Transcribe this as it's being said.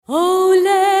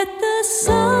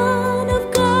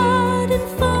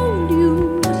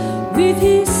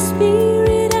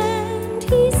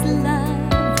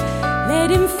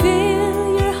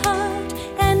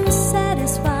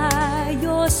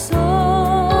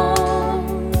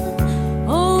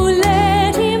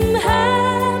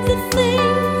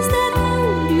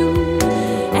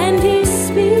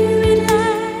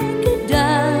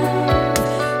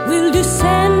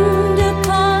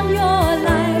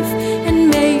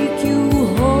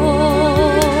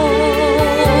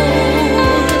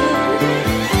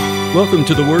Welcome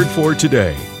to the Word for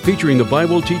Today, featuring the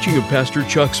Bible teaching of Pastor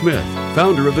Chuck Smith,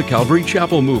 founder of the Calvary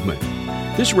Chapel Movement.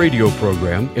 This radio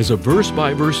program is a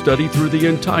verse-by-verse study through the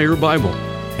entire Bible.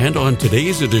 And on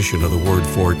today's edition of the Word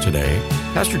for Today,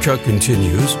 Pastor Chuck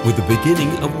continues with the beginning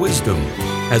of wisdom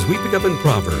as we pick up in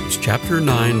Proverbs chapter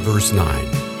 9, verse 9.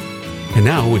 And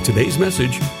now with today's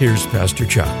message, here's Pastor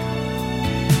Chuck.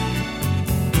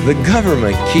 The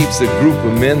government keeps a group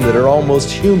of men that are almost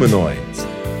humanoids.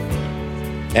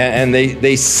 And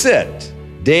they sit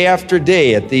day after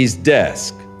day at these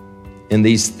desks in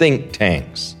these think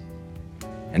tanks.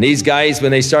 And these guys,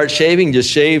 when they start shaving,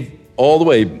 just shave all the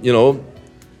way. You know,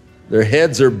 their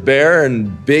heads are bare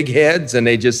and big heads, and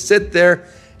they just sit there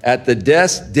at the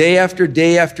desk day after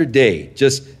day after day,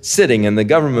 just sitting, and the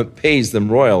government pays them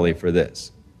royally for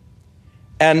this.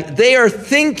 And they are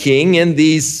thinking in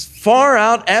these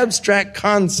far-out abstract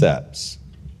concepts.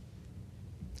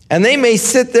 And they may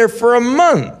sit there for a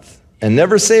month and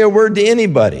never say a word to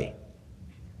anybody.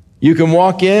 You can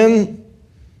walk in,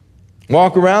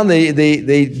 walk around,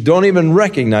 they don't even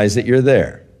recognize that you're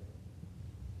there.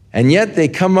 And yet they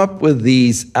come up with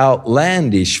these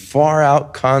outlandish,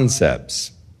 far-out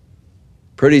concepts.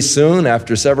 Pretty soon,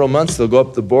 after several months, they'll go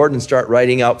up the board and start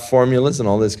writing out formulas and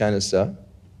all this kind of stuff,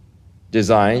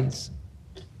 designs.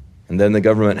 And then the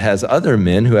government has other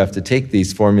men who have to take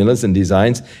these formulas and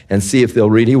designs and see if they'll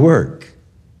really work.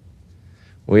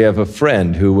 We have a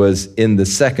friend who was in the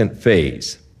second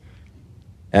phase,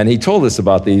 and he told us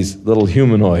about these little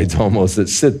humanoids almost that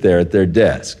sit there at their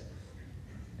desk,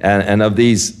 and of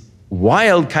these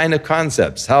wild kind of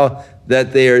concepts, how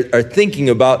that they are thinking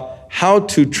about how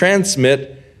to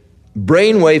transmit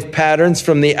brainwave patterns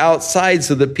from the outside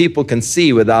so that people can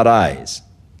see without eyes.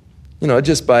 You know,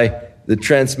 just by the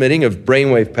transmitting of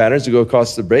brainwave patterns to go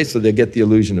across the brain so they get the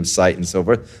illusion of sight and so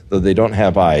forth, though they don't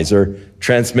have eyes, or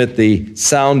transmit the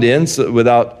sound in so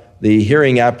without the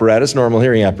hearing apparatus, normal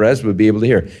hearing apparatus would be able to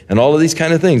hear. And all of these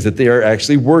kind of things that they are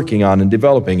actually working on and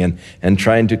developing and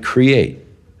trying to create.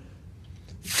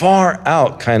 Far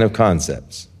out kind of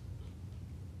concepts.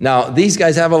 Now, these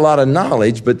guys have a lot of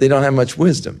knowledge, but they don't have much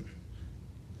wisdom.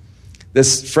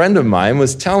 This friend of mine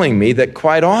was telling me that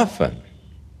quite often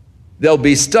they'll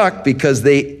be stuck because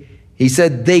he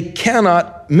said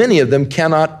many of them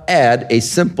cannot add a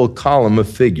simple column of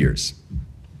figures.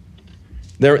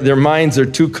 Their minds are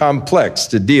too complex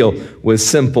to deal with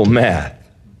simple math.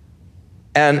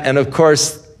 And of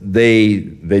course, they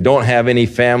don't have any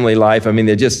family life. I mean,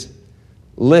 they just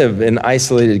live an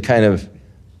isolated kind of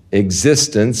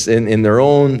existence in their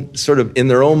own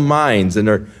minds, and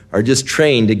are just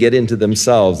trained to get into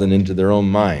themselves and into their own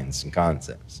minds and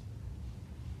concepts.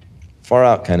 Far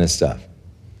out kind of stuff.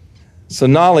 So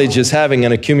knowledge is having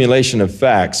an accumulation of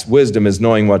facts. Wisdom is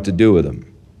knowing what to do with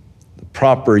them. The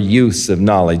proper use of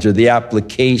knowledge, or the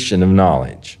application of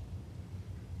knowledge.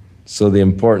 So the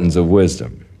importance of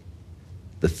wisdom.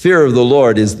 The fear of the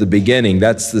Lord is the beginning.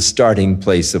 That's the starting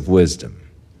place of wisdom.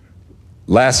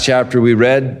 Last chapter we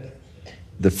read,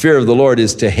 the fear of the Lord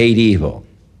is to hate evil.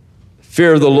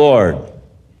 Fear of the Lord.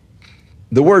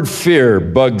 The word fear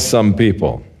bugs some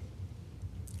people,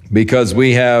 because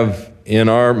we have in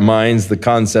our minds the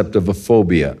concept of a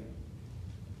phobia.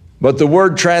 But the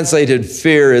word translated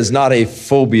fear is not a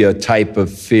phobia type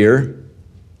of fear,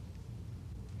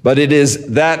 but it is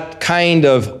that kind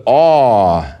of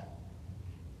awe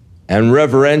and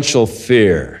reverential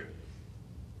fear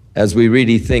as we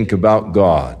really think about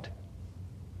God,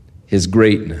 His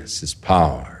greatness, His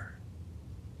power,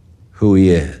 who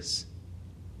He is.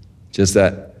 Just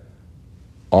that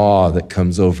awe that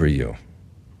comes over you.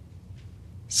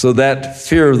 So that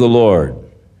fear of the Lord,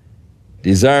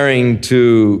 desiring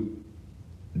to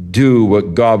do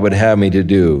what God would have me to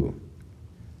do,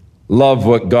 love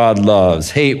what God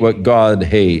loves, hate what God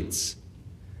hates,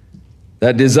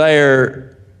 that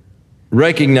desire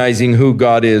recognizing who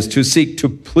God is, to seek to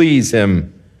please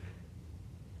Him,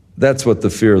 that's what the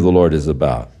fear of the Lord is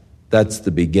about. That's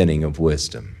the beginning of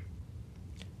wisdom.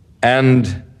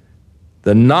 And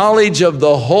the knowledge of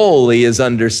the holy is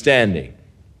understanding.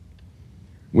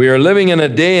 We are living in a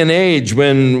day and age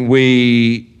when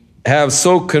we have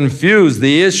so confused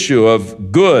the issue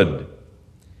of good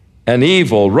and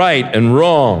evil, right and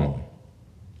wrong,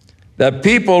 that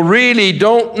people really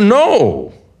don't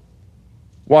know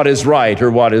what is right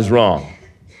or what is wrong.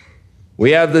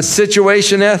 We have the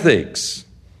situation ethics,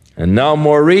 and now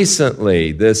more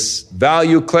recently, this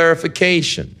value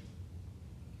clarification,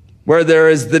 where there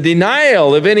is the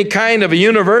denial of any kind of a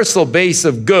universal base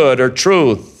of good or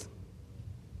truth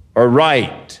or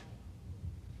right.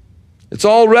 It's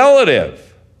all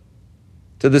relative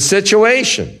to the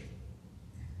situation.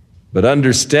 But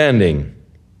understanding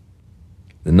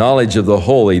the knowledge of the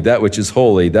holy, that which is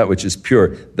holy, that which is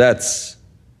pure, that's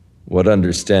what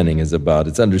understanding is about.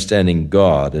 It's understanding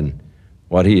God and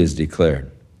what He has declared.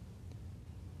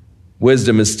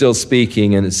 Wisdom is still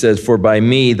speaking, and it says, "For by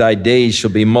me thy days shall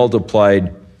be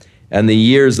multiplied, and the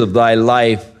years of thy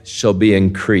life shall be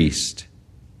increased.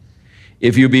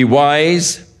 If you be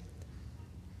wise,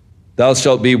 thou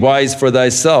shalt be wise for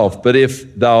thyself, but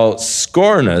if thou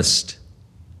scornest,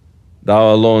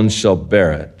 thou alone shalt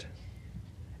bear it.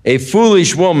 A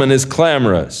foolish woman is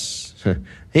clamorous."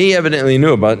 He evidently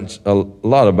knew a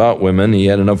lot about women. He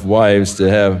had enough wives to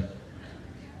have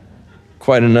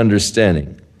quite an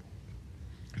understanding.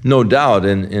 No doubt,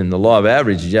 in the law of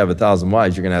averages, you have 1,000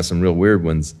 wives, you're going to have some real weird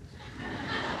ones.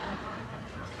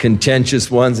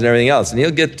 Contentious ones and everything else. And he'll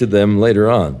get to them later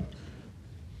on.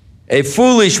 A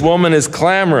foolish woman is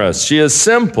clamorous. She is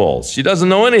simple. She doesn't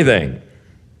know anything.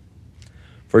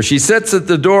 For she sits at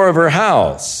the door of her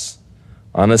house,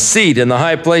 on a seat in the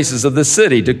high places of the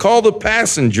city, to call the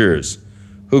passengers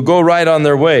who go right on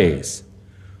their ways.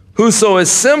 Whoso is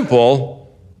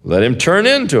simple, let him turn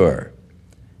into her.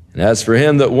 And as for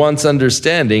him that wants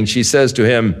understanding, she says to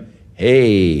him,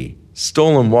 "Hey,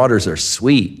 stolen waters are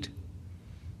sweet.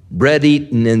 Bread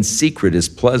eaten in secret is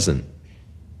pleasant."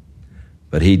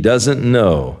 But he doesn't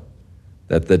know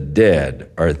that the dead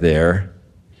are there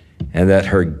and that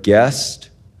her guests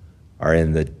are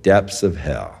in the depths of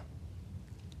hell.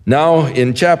 Now,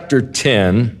 in chapter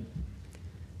 10,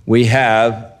 we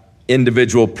have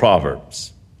individual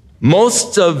proverbs.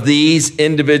 Most of these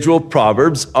individual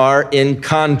proverbs are in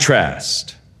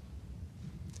contrast,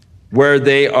 where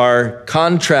they are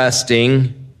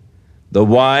contrasting the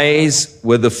wise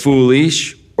with the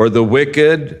foolish, or the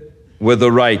wicked with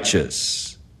the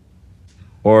righteous,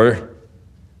 or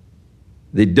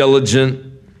the diligent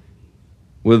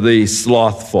with the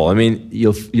slothful. I mean,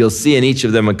 you'll see in each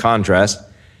of them a contrast,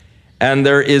 and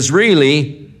there is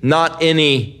really not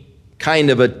any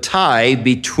kind of a tie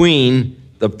between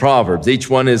the proverbs. Each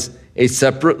one is a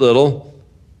separate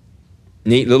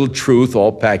neat little truth,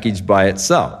 all packaged by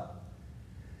itself.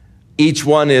 Each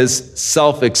one is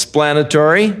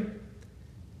self-explanatory.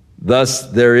 Thus,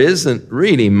 there isn't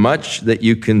really much that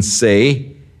you can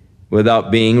say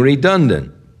without being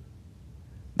redundant.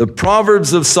 The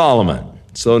Proverbs of Solomon.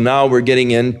 So now we're getting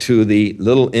into the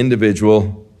little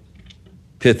individual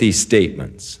pithy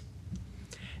statements.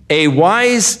 A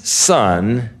wise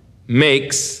son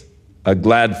makes a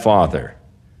glad father,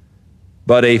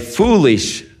 but a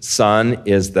foolish son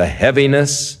is the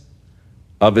heaviness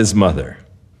of his mother.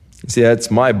 You see,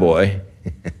 that's my boy,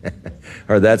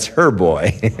 or that's her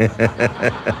boy.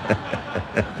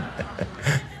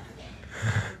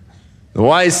 The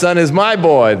wise son is my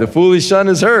boy, the foolish son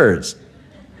is hers.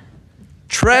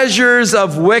 Treasures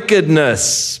of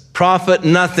wickedness profit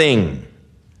nothing,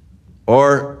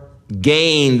 or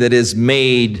gain that is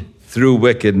made through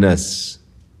wickedness.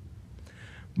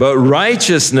 But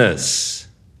righteousness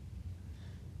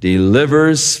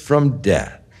delivers from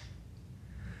death.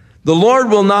 The Lord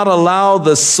will not allow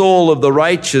the soul of the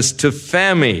righteous to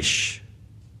famish,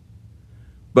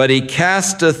 but He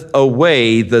casteth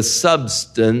away the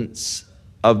substance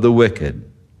of the wicked.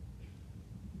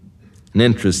 An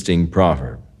interesting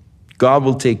proverb. God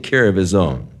will take care of His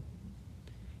own.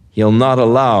 He'll not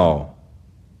allow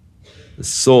the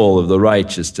soul of the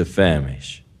righteous to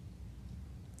famish.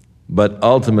 But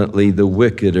ultimately, the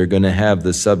wicked are going to have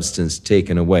the substance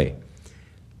taken away.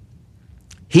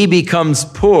 He becomes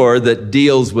poor that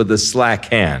deals with a slack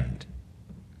hand,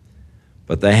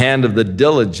 but the hand of the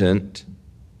diligent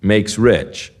makes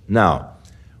rich. Now,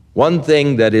 one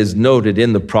thing that is noted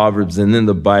in the Proverbs and in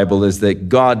the Bible is that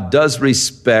God does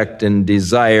respect and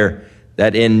desire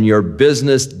that in your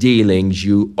business dealings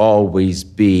you always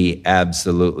be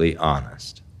absolutely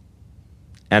honest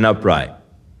and upright.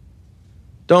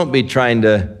 Don't be trying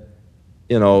to,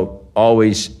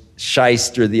 always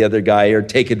shyster the other guy or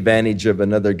take advantage of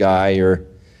another guy. Or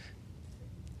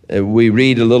we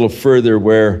read a little further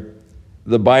where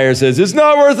the buyer says, "It's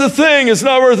not worth a thing, it's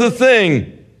not worth a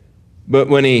thing." But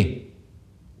when he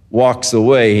walks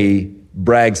away, he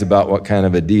brags about what kind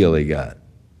of a deal he got.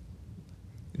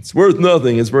 It's worth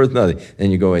nothing, it's worth nothing.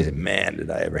 Then you go away and say, "Man, did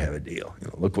I ever have a deal.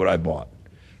 Look what I bought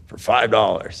for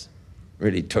 $5.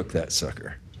 Really took that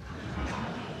sucker."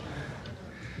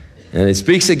 And it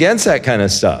speaks against that kind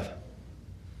of stuff.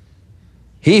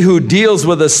 He who deals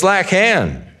with a slack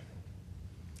hand,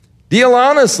 deal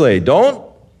honestly. Don't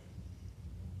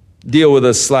deal with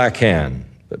a slack hand,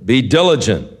 but be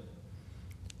diligent.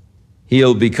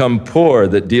 He'll become poor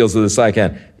that deals with a slack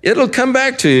hand. it'll come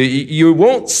back to you. You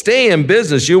won't stay in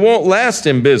business. You won't last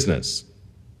in business.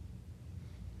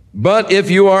 But if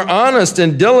you are honest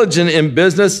and diligent in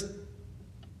business,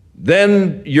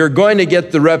 then you're going to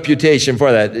get the reputation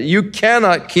for that. You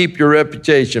cannot keep your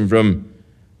reputation from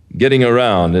getting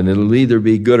around, and it'll either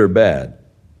be good or bad.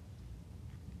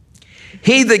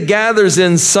 He that gathers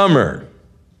in summer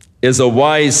is a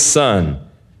wise son,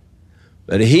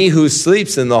 but he who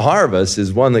sleeps in the harvest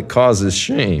is one that causes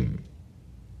shame.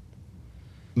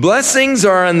 Blessings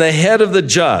are on the head of the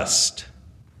just,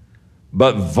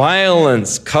 but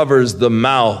violence covers the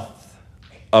mouth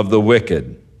of the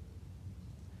wicked.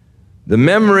 The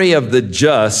memory of the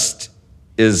just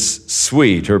is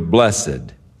sweet or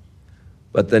blessed,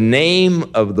 but the name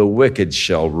of the wicked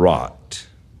shall rot.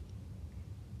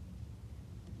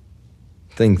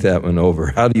 Think that one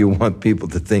over. How do you want people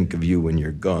to think of you when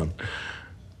you're gone?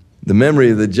 The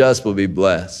memory of the just will be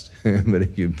blessed, but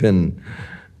if you've been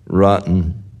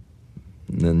rotten,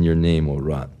 then your name will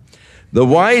rot. The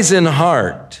wise in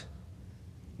heart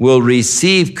will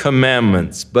receive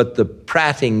commandments, but the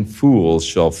prating fool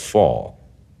shall fall.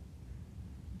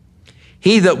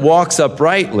 He that walks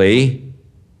uprightly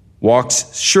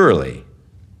walks surely,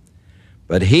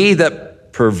 but he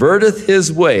that perverteth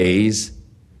his ways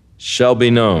shall be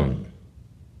known.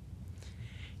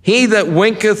 He that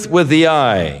winketh with the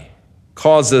eye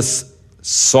causeth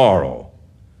sorrow,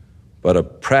 but a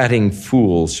prating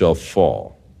fool shall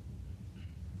fall.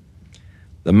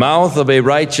 The mouth of a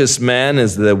righteous man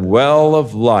is the well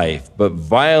of life, but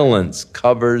violence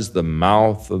covers the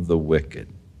mouth of the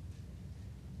wicked.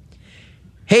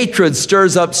 Hatred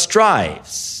stirs up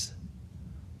strifes,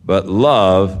 but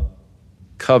love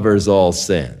covers all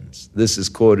sins. This is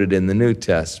quoted in the New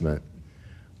Testament,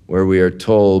 where we are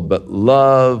told, but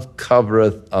love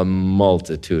covereth a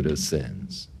multitude of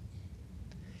sins.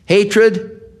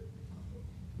 Hatred,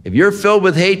 if you're filled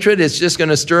with hatred, it's just going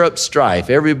to stir up strife.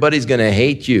 Everybody's going to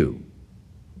hate you.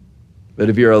 But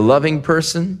if you're a loving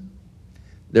person,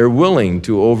 they're willing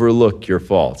to overlook your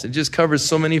faults. It just covers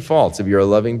so many faults if you're a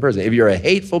loving person. If you're a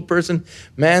hateful person,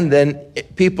 man, then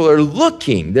people are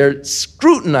looking. They're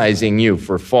scrutinizing you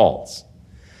for faults.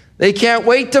 They can't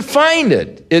wait to find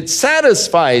it. It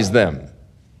satisfies them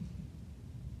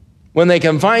when they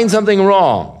can find something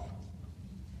wrong.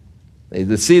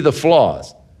 They see the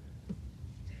flaws.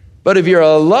 But if you're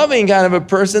a loving kind of a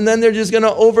person, then they're just going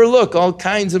to overlook all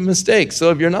kinds of mistakes. So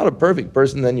if you're not a perfect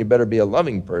person, then you better be a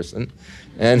loving person,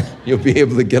 and you'll be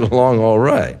able to get along all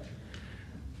right.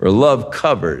 For love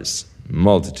covers a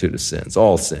multitude of sins,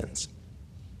 all sins.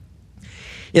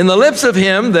 In the lips of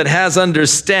him that has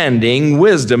understanding,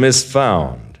 wisdom is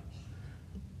found.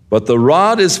 But the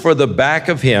rod is for the back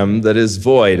of him that is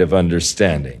void of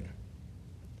understanding.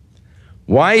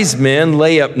 Wise men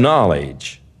lay up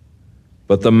knowledge,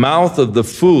 but the mouth of the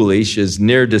foolish is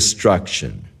near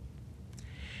destruction.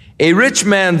 A rich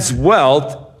man's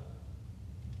wealth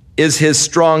is his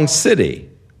strong city.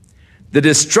 The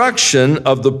destruction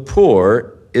of the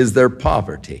poor is their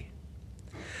poverty.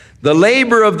 The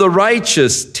labor of the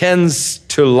righteous tends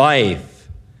to life,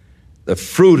 the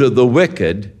fruit of the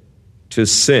wicked to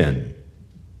sin.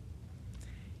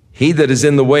 He that is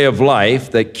in the way of life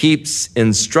that keeps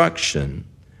instruction,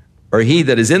 or he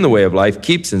that is in the way of life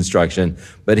keeps instruction,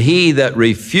 but he that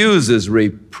refuses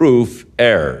reproof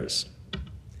errs.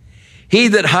 He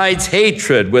that hides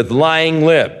hatred with lying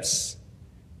lips,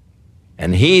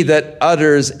 and he that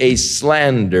utters a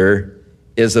slander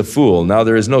is a fool. Now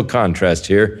there is no contrast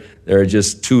here. There are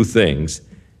just two things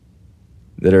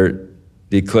that are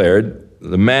declared.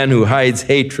 The man who hides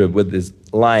hatred with his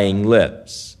lying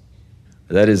lips,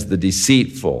 that is the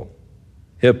deceitful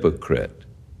hypocrite.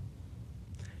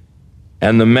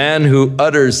 And the man who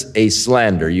utters a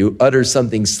slander, you utter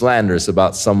something slanderous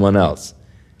about someone else,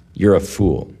 you're a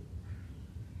fool.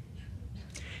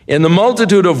 In the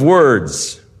multitude of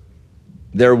words,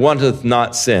 there wanteth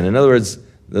not sin. In other words,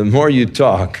 the more you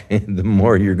talk, the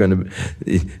more you're going to,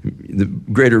 the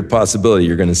greater possibility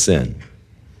you're going to sin.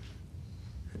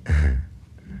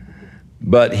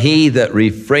 But he that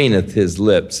refraineth his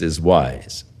lips is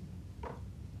wise.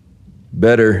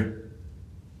 Better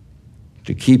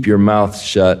to keep your mouth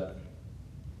shut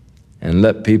and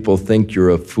let people think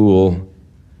you're a fool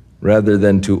rather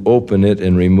than to open it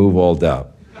and remove all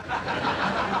doubt.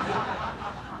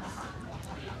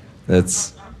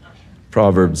 That's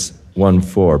Proverbs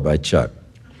 1:4 by Chuck.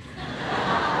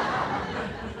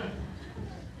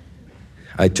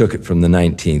 I took it from the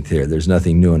 19th here. There's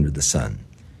nothing new under the sun.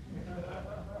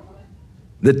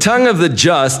 The tongue of the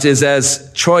just is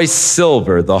as choice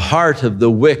silver. The heart of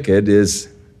the wicked is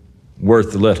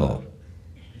worth little.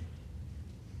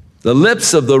 The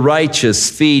lips of the righteous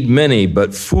feed many,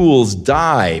 but fools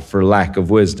die for lack of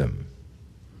wisdom.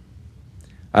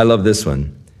 I love this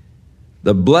one.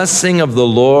 The blessing of the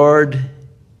Lord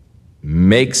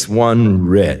makes one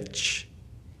rich,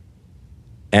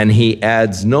 and he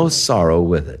adds no sorrow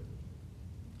with it.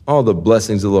 All the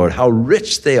blessings of the Lord, how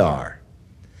rich they are.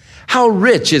 How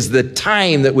rich is the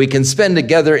time that we can spend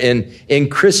together in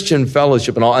Christian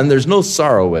fellowship and all, and there's no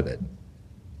sorrow with it.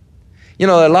 You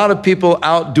know, a lot of people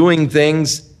out doing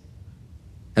things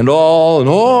and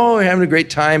having a great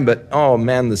time, but oh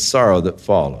man, the sorrow that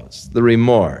follows, the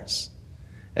remorse,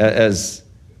 as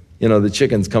you know, the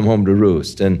chickens come home to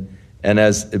roost, and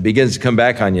as it begins to come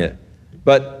back on you.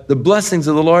 But the blessings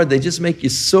of the Lord, they just make you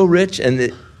so rich,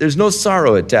 and there's no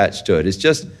sorrow attached to it. It's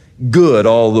just good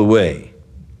all the way.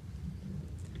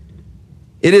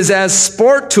 It is as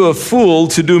sport to a fool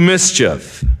to do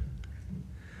mischief,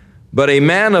 but a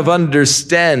man of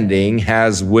understanding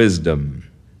has wisdom.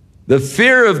 The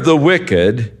fear of the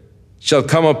wicked shall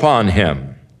come upon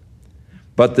him,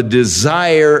 but the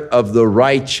desire of the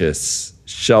righteous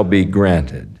shall be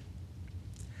granted.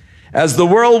 As the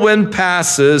whirlwind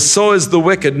passes, so is the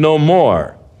wicked no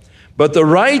more, but the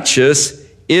righteous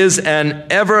is an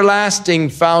everlasting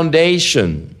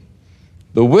foundation.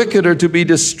 The wicked are to be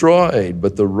destroyed,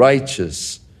 but the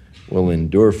righteous will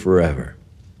endure forever.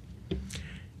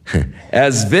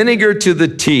 As vinegar to the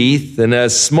teeth and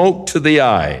as smoke to the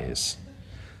eyes,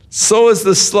 so is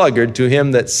the sluggard to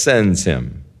him that sends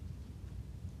him.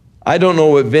 I don't know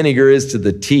what vinegar is to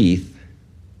the teeth,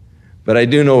 but I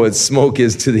do know what smoke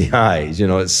is to the eyes. You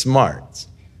know, it smarts.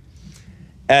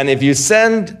 And if you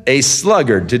send a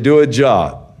sluggard to do a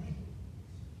job,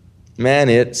 man,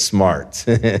 it smarts.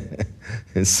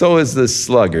 And so is the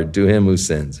sluggard to him who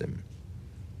sends him.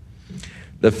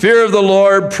 The fear of the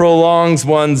Lord prolongs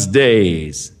one's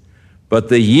days, but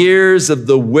the years of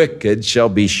the wicked shall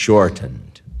be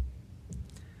shortened.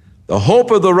 The hope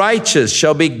of the righteous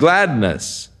shall be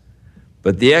gladness,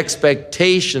 but the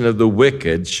expectation of the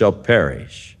wicked shall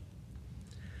perish.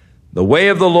 The way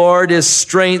of the Lord is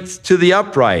strength to the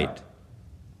upright,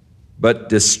 but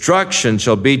destruction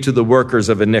shall be to the workers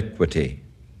of iniquity.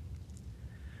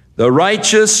 The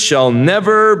righteous shall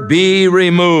never be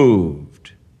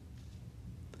removed,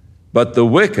 but the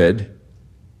wicked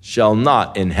shall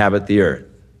not inhabit the earth.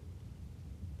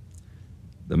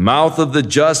 The mouth of the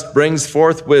just brings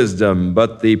forth wisdom,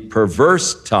 but the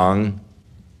perverse tongue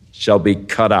shall be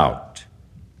cut out.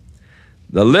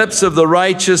 The lips of the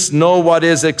righteous know what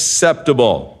is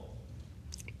acceptable,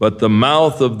 but the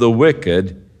mouth of the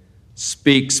wicked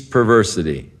speaks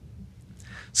perversity.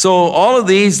 So all of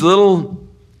these little,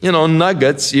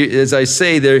 nuggets, as I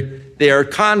say, they are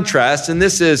contrasts, and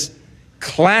this is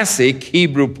classic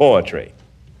Hebrew poetry.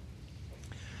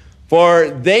 For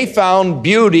they found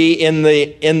beauty in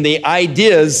the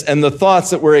ideas and the thoughts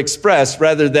that were expressed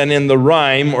rather than in the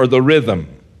rhyme or the rhythm.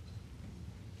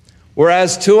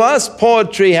 Whereas to us,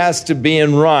 poetry has to be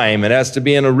in rhyme. It has to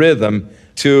be in a rhythm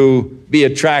to be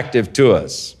attractive to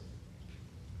us.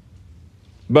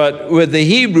 But with the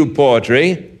Hebrew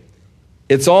poetry,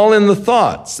 it's all in the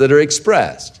thoughts that are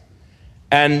expressed.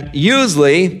 And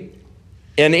usually,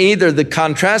 in either the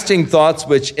contrasting thoughts,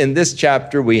 which in this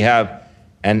chapter we have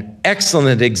an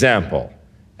excellent example,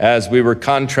 as we were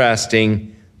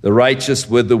contrasting the righteous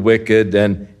with the wicked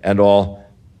and all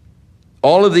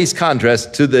of these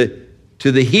contrasts to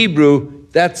the Hebrew,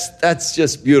 that's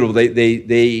just beautiful.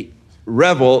 They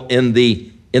revel in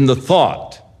the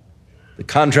thought, the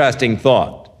contrasting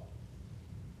thought.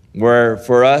 Where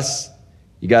for us,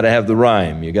 you got to have the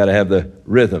rhyme, you got to have the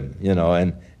rhythm,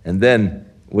 and then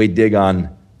we dig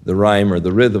on the rhyme or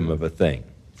the rhythm of a thing.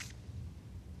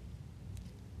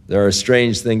 There are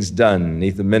strange things done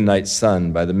neath the midnight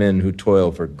sun by the men who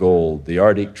toil for gold. The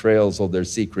Arctic trails hold their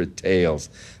secret tales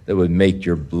that would make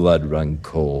your blood run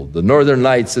cold. The northern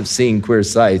lights have seen queer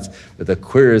sights, but the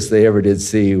queerest they ever did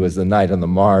see was the night on the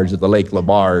marge of the Lake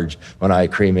Labarge when I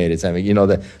cremated Sammy.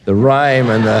 The rhyme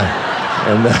and the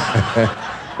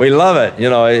we love it.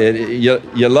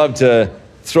 You love to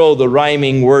throw the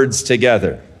rhyming words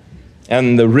together,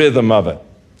 and the rhythm of it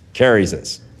carries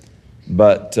us.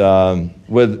 But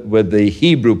with the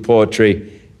Hebrew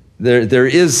poetry, there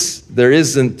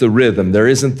isn't the rhythm, there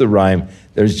isn't the rhyme,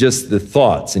 there's just the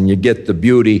thoughts, and you get the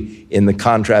beauty in the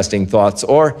contrasting thoughts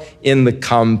or in the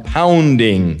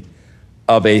compounding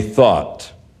of a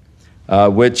thought,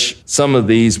 which some of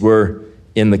these were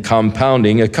in the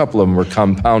compounding. A couple of them were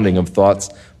compounding of thoughts,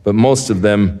 but most of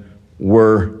them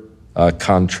were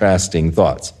contrasting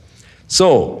thoughts.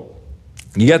 So,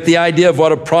 you get the idea of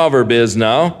what a proverb is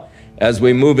now as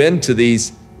we move into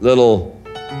these little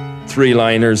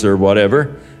three-liners or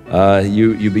whatever,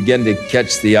 you begin to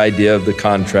catch the idea of the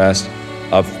contrast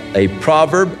of a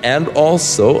proverb and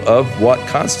also of what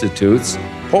constitutes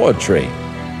poetry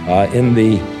in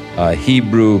the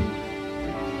Hebrew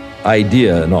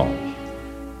idea and all.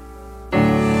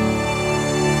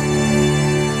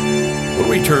 We'll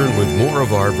return with more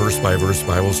of our verse-by-verse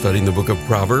Bible study in the book of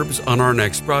Proverbs on our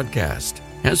next broadcast,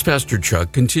 as Pastor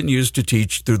Chuck continues to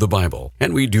teach through the Bible,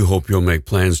 and we do hope you'll make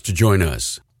plans to join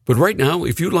us. But right now,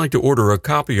 if you'd like to order a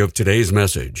copy of today's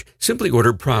message, simply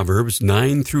order Proverbs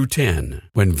 9 through 10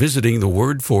 when visiting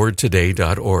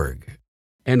thewordfortoday.org.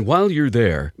 And while you're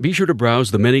there, be sure to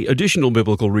browse the many additional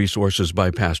biblical resources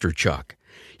by Pastor Chuck.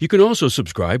 You can also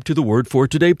subscribe to the Word for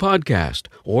Today podcast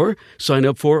or sign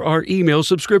up for our email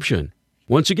subscription.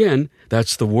 Once again,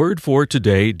 that's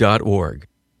thewordfortoday.org.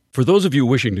 For those of you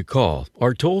wishing to call,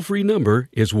 our toll-free number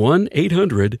is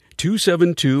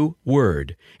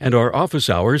 1-800-272-WORD, and our office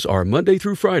hours are Monday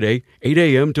through Friday, 8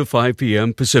 a.m. to 5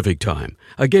 p.m. Pacific Time.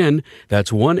 Again,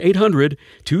 that's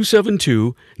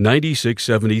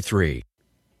 1-800-272-9673.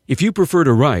 If you prefer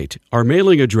to write, our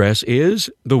mailing address is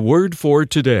The Word for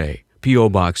Today, P.O.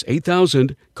 Box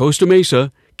 8000, Costa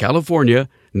Mesa, California,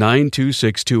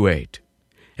 92628.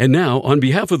 And now, on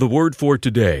behalf of the Word for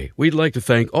Today, we'd like to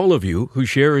thank all of you who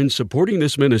share in supporting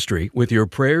this ministry with your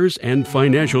prayers and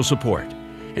financial support.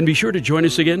 And be sure to join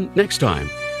us again next time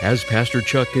as Pastor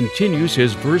Chuck continues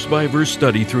his verse-by-verse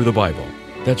study through the Bible.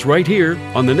 That's right here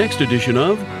on the next edition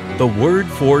of The Word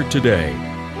for Today.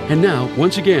 And now,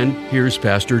 once again, here's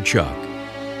Pastor Chuck.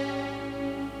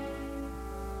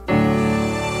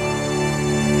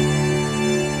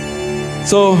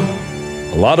 So,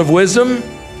 a lot of wisdom,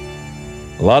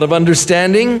 a lot of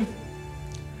understanding,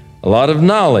 a lot of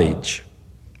knowledge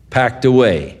packed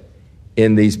away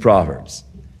in these Proverbs.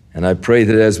 And I pray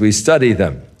that as we study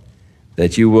them,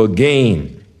 that you will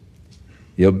gain,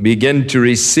 you'll begin to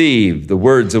receive the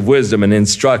words of wisdom and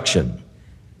instruction,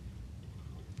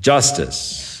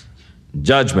 justice,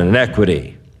 judgment, and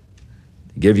equity,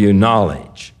 to give you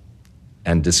knowledge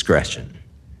and discretion.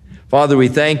 Father, we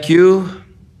thank you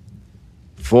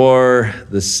for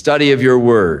the study of your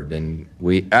word, and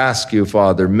we ask you,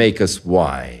 Father, make us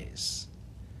wise,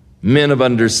 men of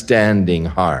understanding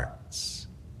hearts.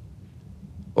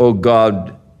 Oh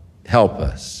God, help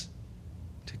us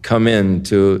to come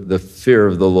into the fear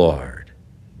of the Lord,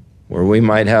 where we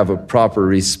might have a proper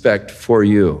respect for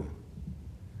you,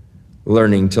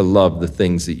 learning to love the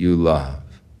things that you love,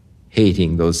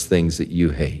 hating those things that you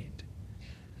hate.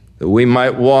 That we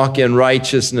might walk in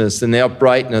righteousness and the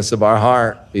uprightness of our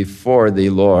heart before thee,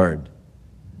 Lord,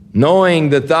 knowing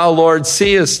that thou, Lord,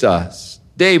 seest us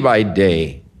day by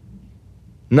day.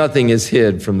 Nothing is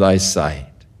hid from thy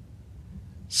sight.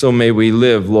 So may we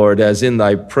live, Lord, as in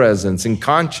thy presence and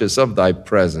conscious of thy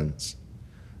presence.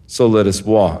 So let us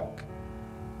walk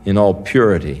in all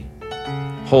purity,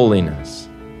 holiness,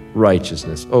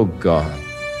 righteousness. Oh God,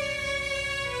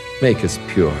 make us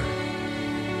pure,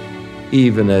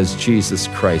 even as Jesus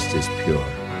Christ is pure.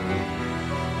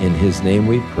 In his name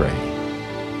we pray.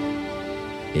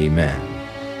 Amen.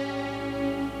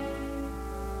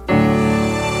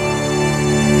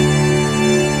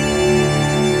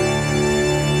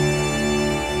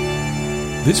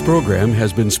 This program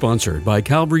has been sponsored by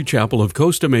Calvary Chapel of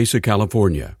Costa Mesa,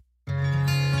 California.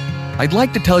 I'd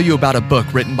like to tell you about a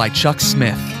book written by Chuck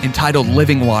Smith entitled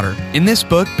Living Water. In this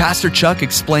book, Pastor Chuck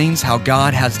explains how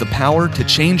God has the power to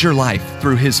change your life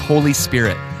through His Holy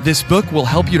Spirit. This book will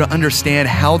help you to understand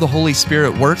how the Holy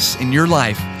Spirit works in your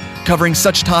life, covering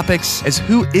such topics as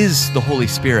who is the Holy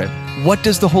Spirit, what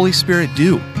does the Holy Spirit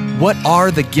do, what are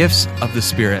the gifts of the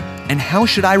Spirit, and how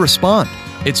should I respond?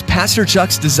 It's Pastor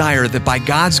Chuck's desire that by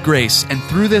God's grace and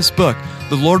through this book,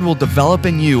 the Lord will develop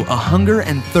in you a hunger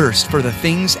and thirst for the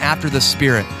things after the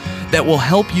Spirit that will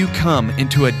help you come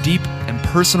into a deep and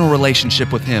personal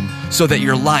relationship with Him so that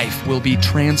your life will be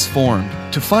transformed.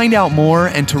 To find out more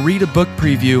and to read a book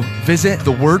preview, visit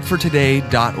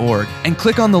thewordfortoday.org and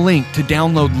click on the link to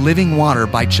download Living Water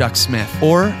by Chuck Smith.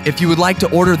 Or if you would like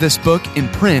to order this book in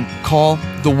print, call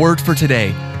The Word for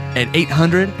Today at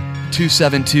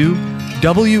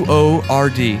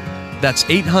 800-272-WORD. That's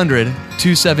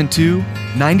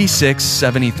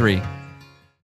 800-272-9673.